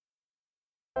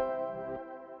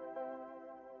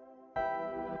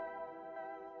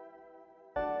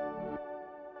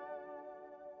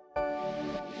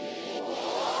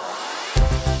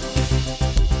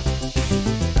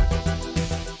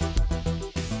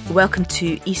Welcome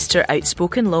to Easter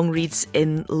Outspoken, long reads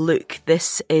in Luke.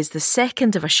 This is the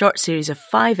second of a short series of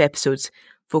 5 episodes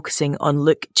focusing on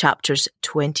Luke chapters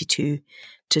 22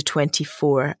 to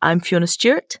 24. I'm Fiona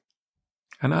Stewart.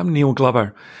 And I'm Neil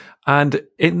Glover. And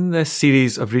in this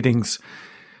series of readings,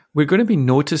 we're going to be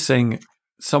noticing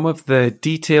some of the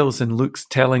details in Luke's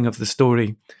telling of the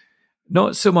story,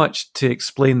 not so much to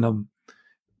explain them,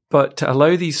 but to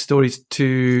allow these stories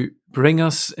to bring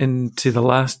us into the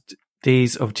last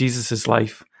days of Jesus'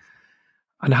 life,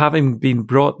 and having been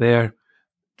brought there,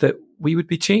 that we would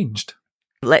be changed.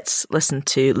 Let's listen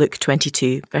to Luke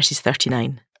 22, verses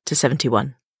 39 to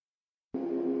 71.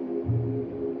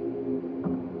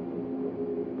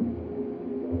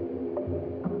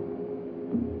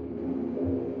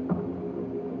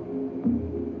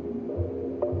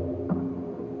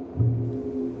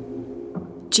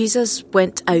 Jesus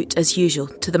went out as usual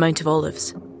to the Mount of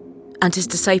Olives, and his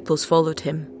disciples followed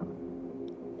him.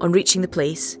 On reaching the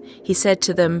place, he said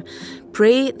to them,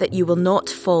 "Pray that you will not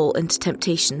fall into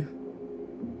temptation."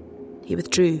 He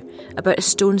withdrew about a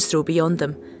stone's throw beyond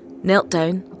them, knelt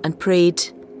down and prayed,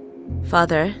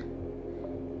 "Father,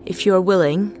 if you are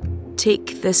willing,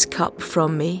 take this cup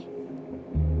from me.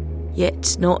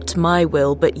 Yet not my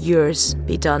will, but yours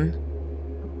be done."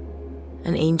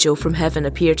 An angel from heaven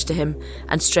appeared to him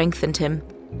and strengthened him.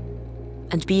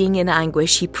 And being in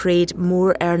anguish, he prayed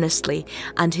more earnestly,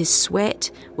 and his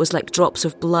sweat was like drops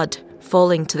of blood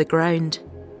falling to the ground.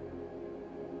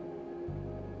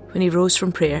 When he rose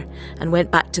from prayer and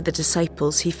went back to the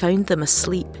disciples, he found them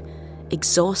asleep,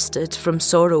 exhausted from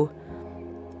sorrow.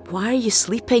 "Why are you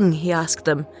sleeping?" he asked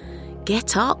them.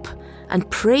 "Get up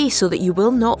and pray so that you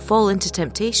will not fall into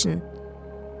temptation."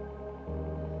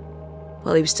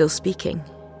 While he was still speaking,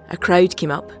 a crowd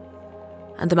came up,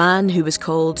 and the man who was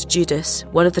called Judas,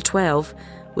 one of the 12,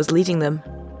 was leading them.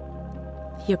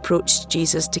 He approached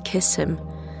Jesus to kiss him,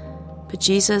 but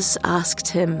Jesus asked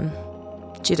him,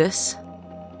 "Judas,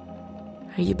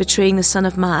 are you betraying the Son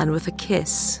of Man with a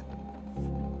kiss?"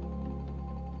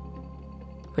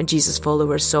 When Jesus'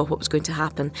 followers saw what was going to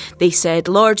happen, they said,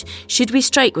 "Lord, should we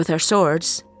strike with our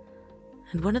swords?"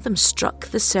 And one of them struck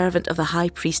the servant of the high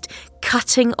priest,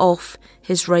 cutting off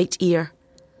his right ear.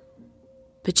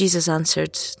 But Jesus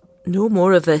answered, "No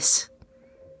more of this."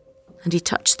 And he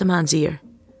touched the man's ear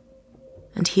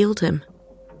and healed him.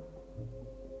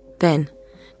 Then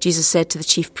Jesus said to the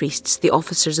chief priests, the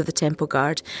officers of the temple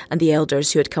guard, and the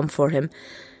elders who had come for him,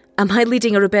 "Am I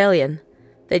leading a rebellion,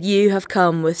 that you have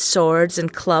come with swords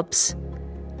and clubs?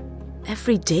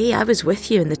 Every day I was with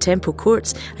you in the temple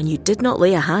courts, and you did not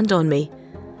lay a hand on me.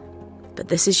 But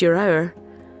this is your hour,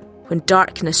 when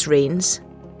darkness reigns."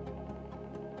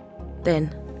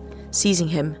 Then, seizing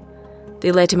him,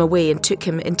 they led him away and took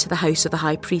him into the house of the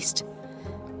high priest.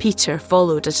 Peter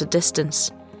followed at a distance.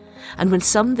 And when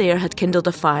some there had kindled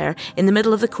a fire in the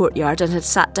middle of the courtyard and had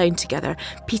sat down together,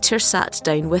 Peter sat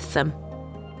down with them.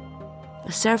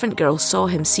 A servant girl saw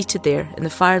him seated there in the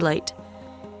firelight.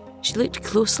 She looked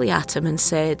closely at him and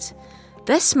said,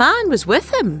 "This man was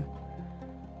with him."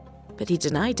 But he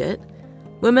denied it.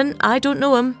 "Woman, I don't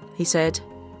know him," he said.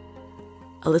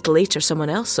 A little later, someone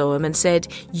else saw him and said,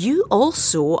 "You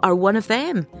also are one of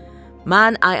them."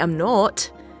 "Man, I am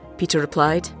not," Peter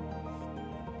replied.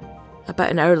 About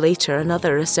an hour later,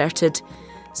 another asserted,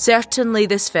 "Certainly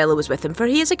this fellow was with him, for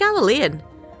he is a Galilean."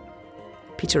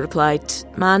 Peter replied,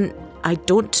 "Man, I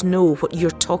don't know what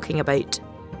you're talking about."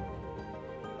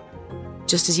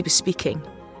 Just as he was speaking,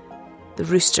 the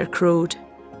rooster crowed.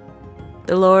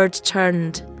 The Lord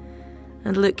turned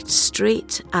and looked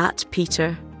straight at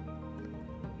Peter.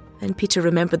 Then Peter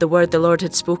remembered the word the Lord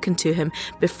had spoken to him,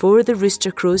 "Before the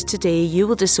rooster crows today, you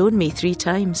will disown me 3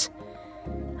 times.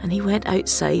 And he went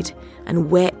outside and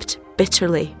wept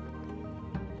bitterly.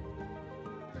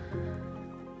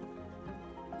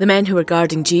 The men who were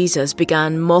guarding Jesus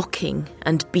began mocking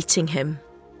and beating him.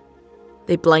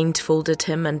 They blindfolded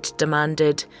him and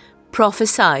demanded,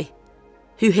 "Prophesy,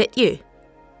 who hit you?"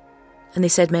 And they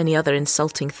said many other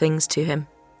insulting things to him.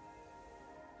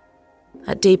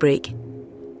 At daybreak,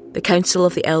 the council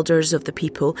of the elders of the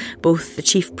people, both the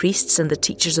chief priests and the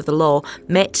teachers of the law,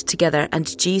 met together,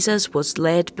 and Jesus was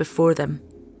led before them.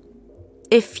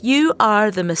 "If you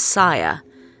are the Messiah,"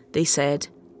 they said,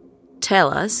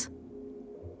 "tell us."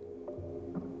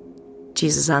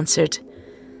 Jesus answered,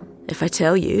 "If I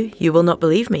tell you, you will not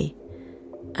believe me.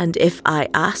 And if I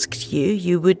asked you,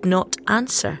 you would not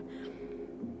answer.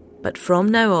 But from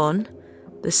now on,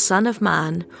 the Son of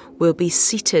Man will be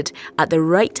seated at the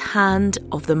right hand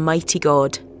of the mighty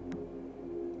God."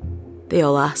 They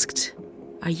all asked,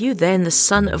 "Are you then the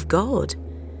Son of God?"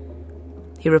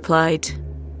 He replied,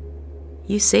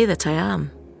 "You say that I am."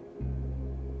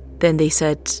 Then they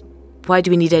said, "Why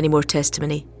do we need any more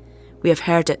testimony? We have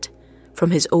heard it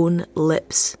from his own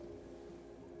lips."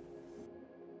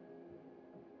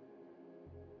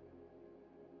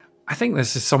 I think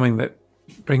this is something that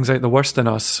brings out the worst in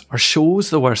us, or shows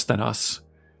the worst in us.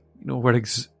 We're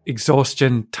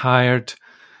exhaustion, tired,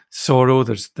 sorrow,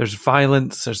 there's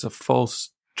violence, there's a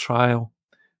false trial,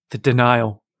 the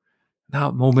denial.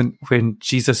 That moment when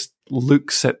Jesus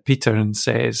looks at Peter and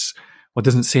says, well,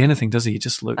 doesn't say anything, does he? He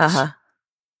just looks.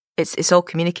 It's all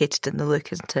communicated in the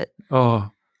look, isn't it?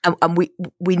 Oh. And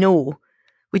we know.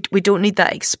 We don't need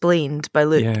that explained by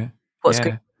Luke. Yeah. What's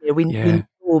going on here. We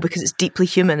know because it's deeply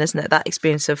human, isn't it? That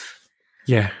experience of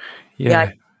the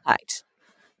eye contact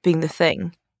being the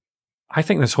thing. I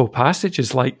think this whole passage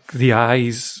is like the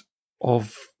eyes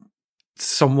of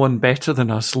someone better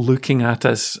than us looking at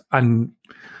us, and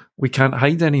we can't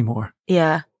hide anymore.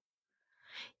 Yeah.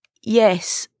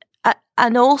 Yes.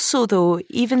 And also, though,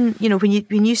 even,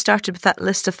 when you started with that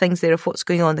list of things there of what's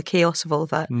going on, the chaos of all of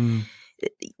that,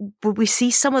 we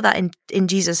see some of that in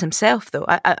Jesus himself, though.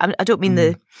 I don't mean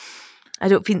I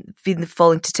don't mean the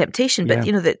falling to temptation, but,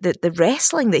 the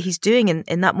wrestling that he's doing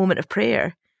in that moment of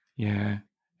prayer. Yeah.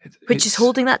 Which is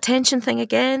holding that tension thing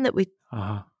again that we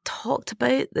talked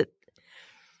about. That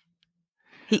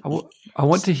I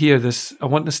want to hear this. I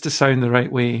want this to sound the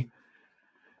right way.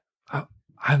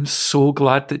 I'm so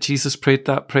glad that Jesus prayed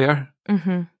that prayer.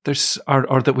 Mm-hmm.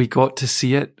 Or that we got to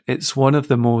see it. It's one of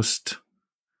the most,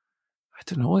 I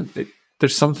don't know,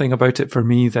 there's something about it for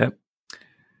me that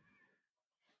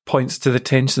points to the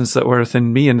tensions that were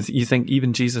within me, and you think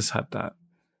even Jesus had that.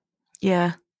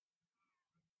 Yeah.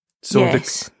 So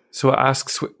yes. So it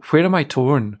asks, where am I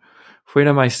torn? Where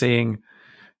am I saying,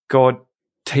 God,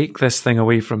 take this thing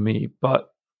away from me,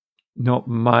 but not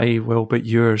my will, but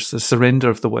yours, the surrender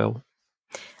of the will.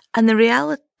 And the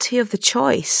reality of the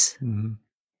choice.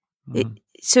 Mm-hmm. Mm-hmm.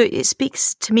 So it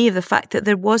speaks to me of the fact that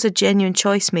there was a genuine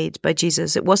choice made by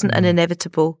Jesus. It wasn't an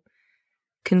inevitable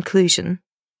conclusion.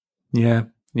 Yeah,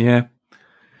 yeah.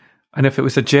 And if it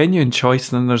was a genuine choice,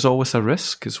 then there's always a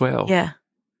risk as well. Yeah,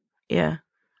 yeah.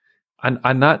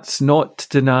 And that's not to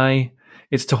deny,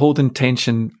 it's to hold in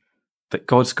tension that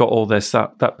God's got all this,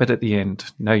 that bit at the end.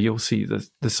 Now you'll see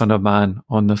the Son of Man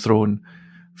on the throne.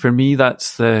 For me,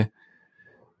 that's the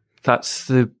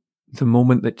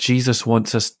moment that Jesus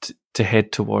wants us to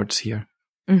head towards here.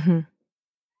 Mm-hmm.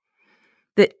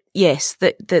 That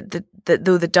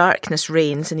though the darkness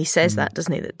reigns, and he says that,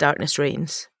 doesn't he? That darkness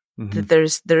reigns. Mm-hmm.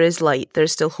 That there is light.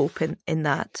 There's still hope in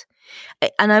that.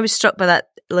 And I was struck by that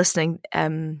listening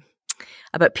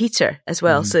about Peter as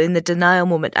well. So in the denial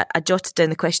moment, I jotted down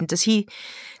the question: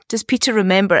 Does Peter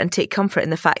remember and take comfort in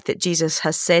the fact that Jesus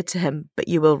has said to him, "But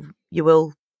you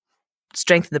will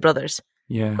strengthen the brothers."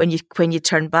 Yeah. When you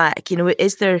turn back,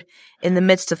 is there, in the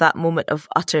midst of that moment of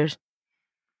utter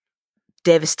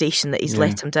devastation that he's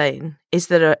let him down, is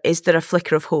there a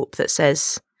flicker of hope that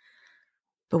says,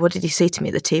 "But what did he say to me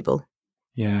at the table?"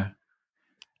 Yeah.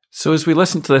 So as we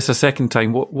listen to this a second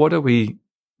time, what are we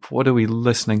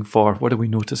listening for? What are we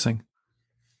noticing?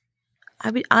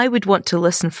 I would want to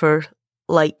listen for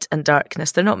light and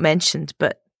darkness. They're not mentioned,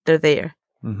 but they're there.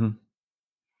 Mm-hmm.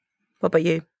 What about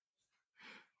you?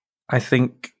 I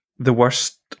think the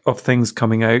worst of things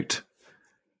coming out,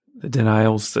 the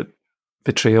denials, the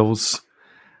betrayals,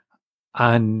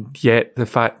 and yet the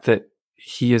fact that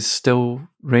he is still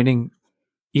reigning,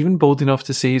 even bold enough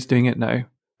to say he's doing it now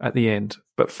at the end.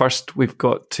 But first, we've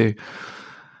got to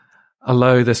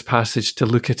allow this passage to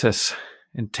look at us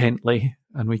intently,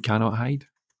 and we cannot hide.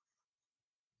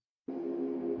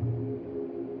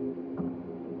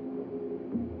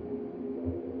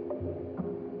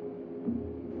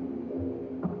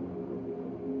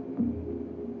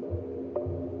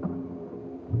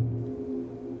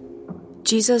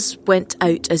 Jesus went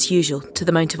out as usual to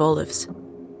the Mount of Olives,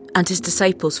 and his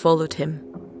disciples followed him.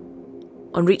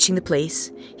 On reaching the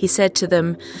place, he said to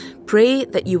them, "Pray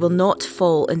that you will not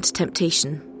fall into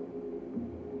temptation."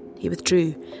 He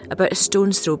withdrew about a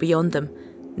stone's throw beyond them,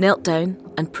 knelt down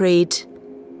and prayed,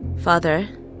 "Father,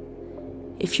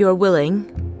 if you are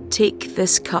willing, take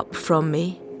this cup from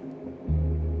me.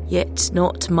 Yet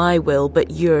not my will,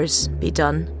 but yours be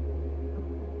done."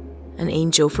 An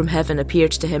angel from heaven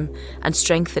appeared to him and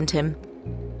strengthened him.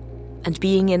 And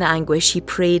being in anguish, he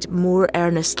prayed more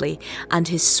earnestly, and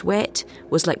his sweat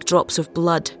was like drops of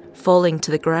blood falling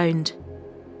to the ground.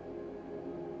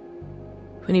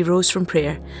 When he rose from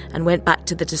prayer and went back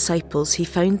to the disciples, he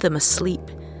found them asleep,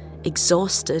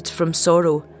 exhausted from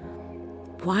sorrow.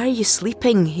 "Why are you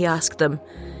sleeping?" he asked them.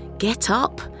 "Get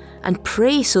up and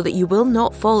pray so that you will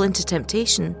not fall into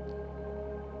temptation."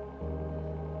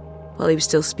 While he was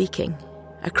still speaking,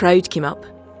 a crowd came up,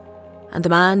 and the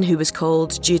man who was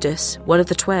called Judas, one of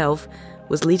the 12,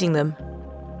 was leading them.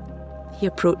 He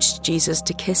approached Jesus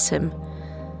to kiss him,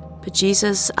 but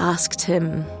Jesus asked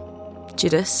him,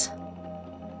 "Judas,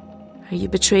 are you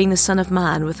betraying the Son of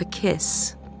Man with a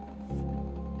kiss?"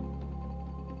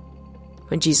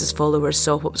 When Jesus' followers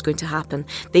saw what was going to happen,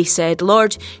 they said,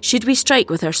 "Lord, should we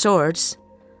strike with our swords?"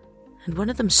 And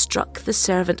one of them struck the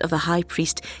servant of the high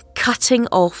priest, cutting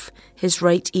off his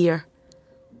right ear.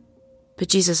 But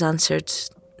Jesus answered,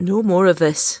 "No more of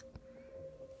this."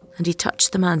 And he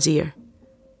touched the man's ear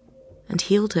and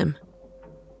healed him.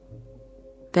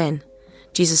 Then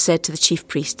Jesus said to the chief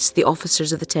priests, the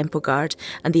officers of the temple guard,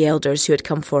 and the elders who had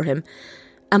come for him,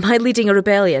 "Am I leading a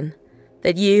rebellion,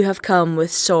 that you have come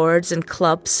with swords and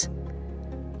clubs?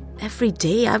 Every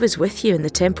day I was with you in the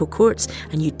temple courts,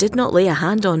 and you did not lay a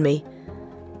hand on me.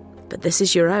 But this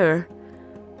is your hour,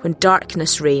 when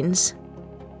darkness reigns."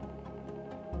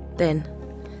 Then,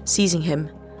 seizing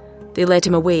him, they led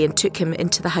him away and took him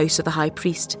into the house of the high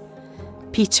priest.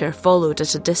 Peter followed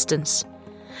at a distance.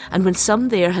 And when some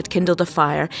there had kindled a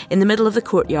fire in the middle of the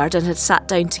courtyard and had sat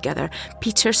down together,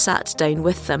 Peter sat down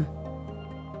with them.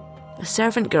 A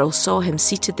servant girl saw him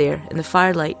seated there in the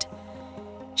firelight.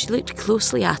 She looked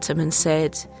closely at him and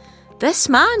said, "This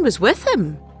man was with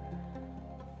him."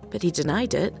 But he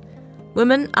denied it.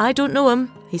 "Woman, I don't know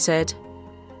him," he said.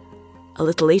 A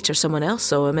little later, someone else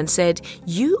saw him and said,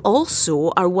 "You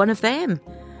also are one of them."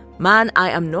 "Man, I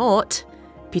am not,"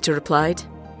 Peter replied.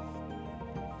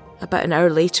 About an hour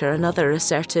later, another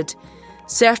asserted,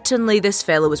 "Certainly this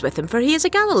fellow was with him, for he is a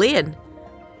Galilean."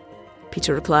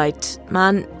 Peter replied,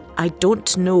 "Man, I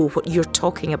don't know what you're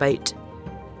talking about."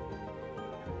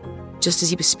 Just as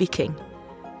he was speaking,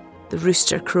 the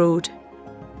rooster crowed.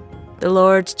 The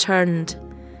Lord turned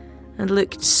and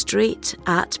looked straight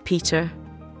at Peter.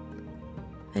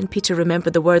 Then Peter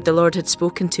remembered the word the Lord had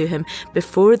spoken to him,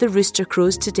 "Before the rooster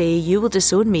crows today, you will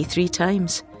disown me 3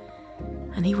 times.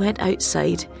 And he went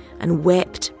outside and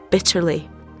wept bitterly.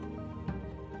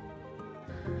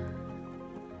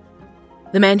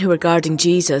 The men who were guarding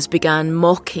Jesus began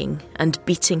mocking and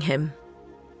beating him.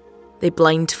 They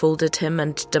blindfolded him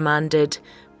and demanded,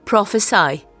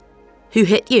 "Prophesy, who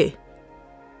hit you?"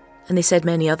 And they said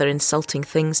many other insulting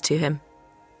things to him.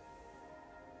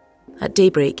 At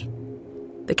daybreak,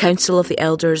 the council of the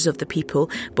elders of the people,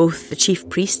 both the chief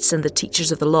priests and the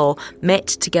teachers of the law, met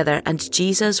together, and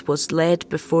Jesus was led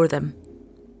before them.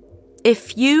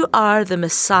 "If you are the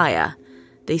Messiah,"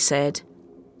 they said,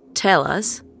 "tell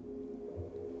us."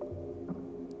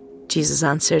 Jesus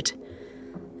answered,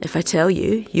 "If I tell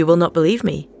you, you will not believe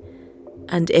me.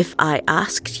 And if I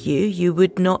asked you, you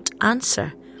would not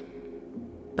answer.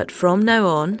 But from now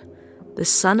on, the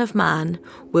Son of Man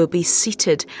will be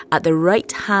seated at the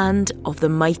right hand of the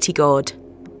mighty God."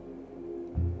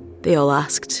 They all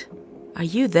asked, "Are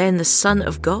you then the Son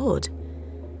of God?"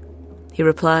 He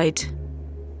replied,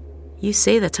 "You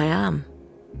say that I am."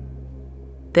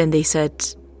 Then they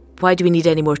said, "Why do we need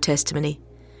any more testimony?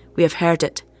 We have heard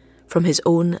it from his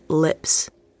own lips."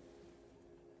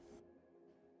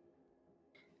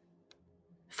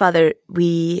 Father,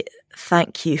 we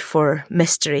thank you for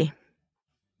mystery.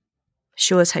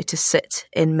 Show us how to sit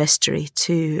in mystery,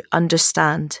 to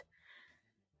understand,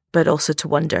 but also to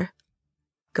wonder.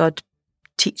 God,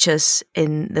 teach us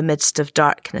in the midst of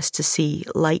darkness to see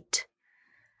light.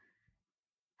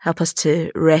 Help us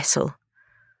to wrestle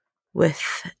with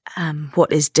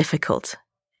what is difficult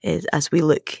as we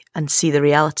look and see the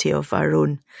reality of our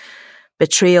own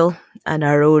betrayal and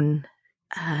our own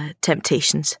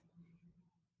temptations,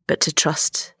 but to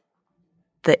trust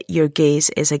that your gaze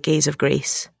is a gaze of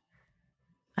grace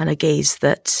and a gaze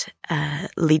that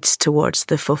leads towards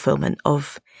the fulfillment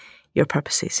of your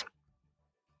purposes.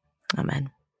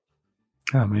 Amen.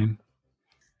 Amen.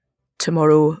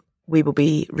 Tomorrow we will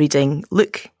be reading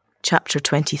Luke chapter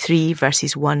 23,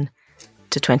 verses 1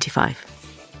 to 25.